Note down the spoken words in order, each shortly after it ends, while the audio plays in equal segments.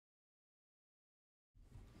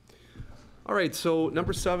All right, so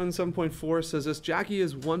number 7.4 says this. Jackie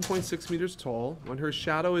is 1.6 meters tall. When her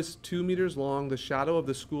shadow is 2 meters long, the shadow of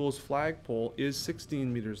the school's flagpole is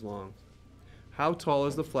 16 meters long. How tall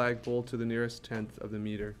is the flagpole to the nearest tenth of the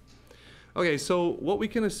meter? Okay, so what we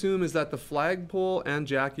can assume is that the flagpole and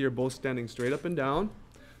Jackie are both standing straight up and down.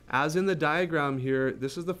 As in the diagram here,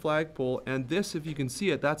 this is the flagpole, and this, if you can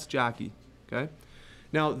see it, that's Jackie, okay?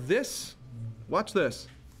 Now this, watch this.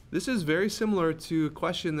 This is very similar to a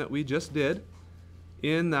question that we just did,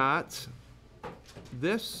 in that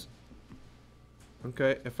this,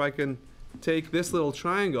 okay, if I can take this little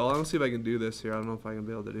triangle, I don't see if I can do this here, I don't know if I can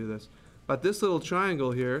be able to do this, but this little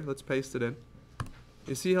triangle here, let's paste it in.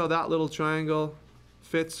 You see how that little triangle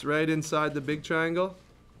fits right inside the big triangle?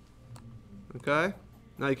 Okay?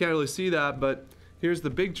 Now you can't really see that, but here's the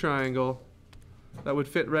big triangle that would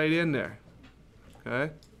fit right in there.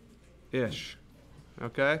 Okay? Ish.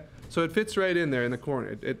 Okay? So it fits right in there in the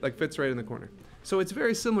corner. It like fits right in the corner. So it's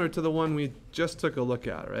very similar to the one we just took a look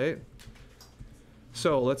at, right?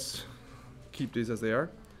 So let's keep these as they are.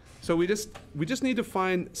 So we just need to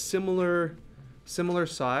find similar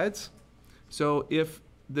sides. So if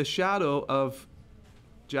the shadow of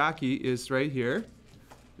Jackie is right here,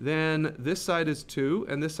 then this side is 2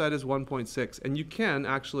 and this side is 1.6. And you can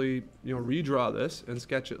actually, redraw this and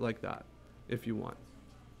sketch it like that if you want.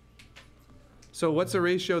 So what's a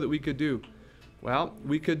ratio that we could do? Well,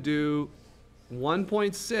 we could do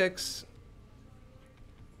 1.6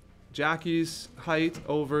 Jackie's height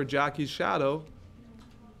over Jackie's shadow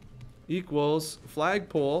equals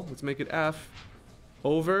flagpole, let's make it F,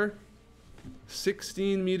 over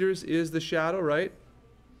 16 meters is the shadow, right?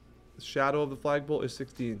 The shadow of the flagpole is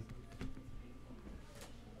 16.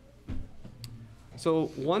 So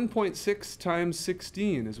 1.6 times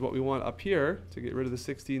 16 is what we want up here to get rid of the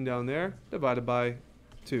 16 down there, divided by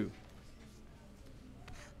 2.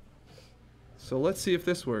 So let's see if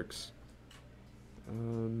this works.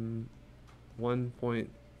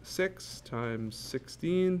 1.6 times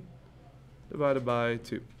 16 divided by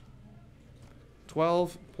 2.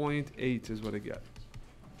 12.8 is what I get.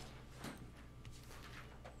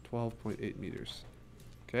 12.8 meters.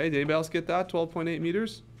 Okay, did anybody else get that? 12.8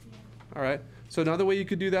 meters? All right. So another way you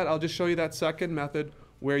could do that, I'll just show you that second method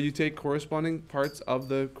where you take corresponding parts of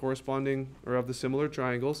the corresponding or of the similar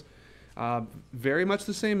triangles. Very much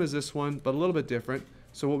the same as this one, but a little bit different.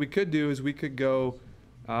 So what we could do is we could go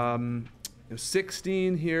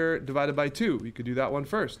 16 here divided by 2. We could do that one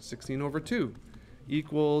first. 16 over 2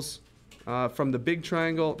 equals, from the big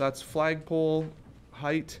triangle, that's flagpole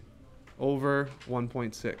height over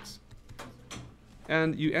 1.6.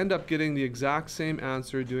 And you end up getting the exact same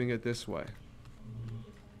answer doing it this way.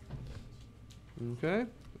 Okay,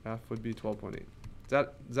 F would be 12.8. Does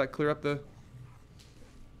that clear up the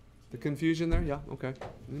confusion there? Yeah, okay.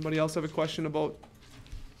 Anybody else have a question about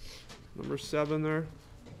number 7 there?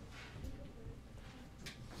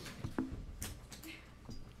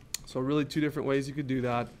 So really 2 different ways you could do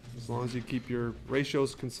that, as long as you keep your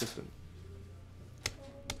ratios consistent.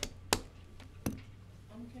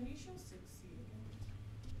 Can you show 6C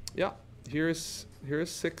again? Yeah, here's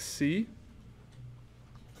 6C.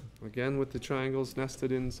 Again, with the triangles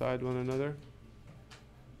nested inside one another.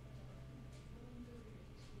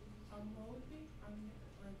 What would be?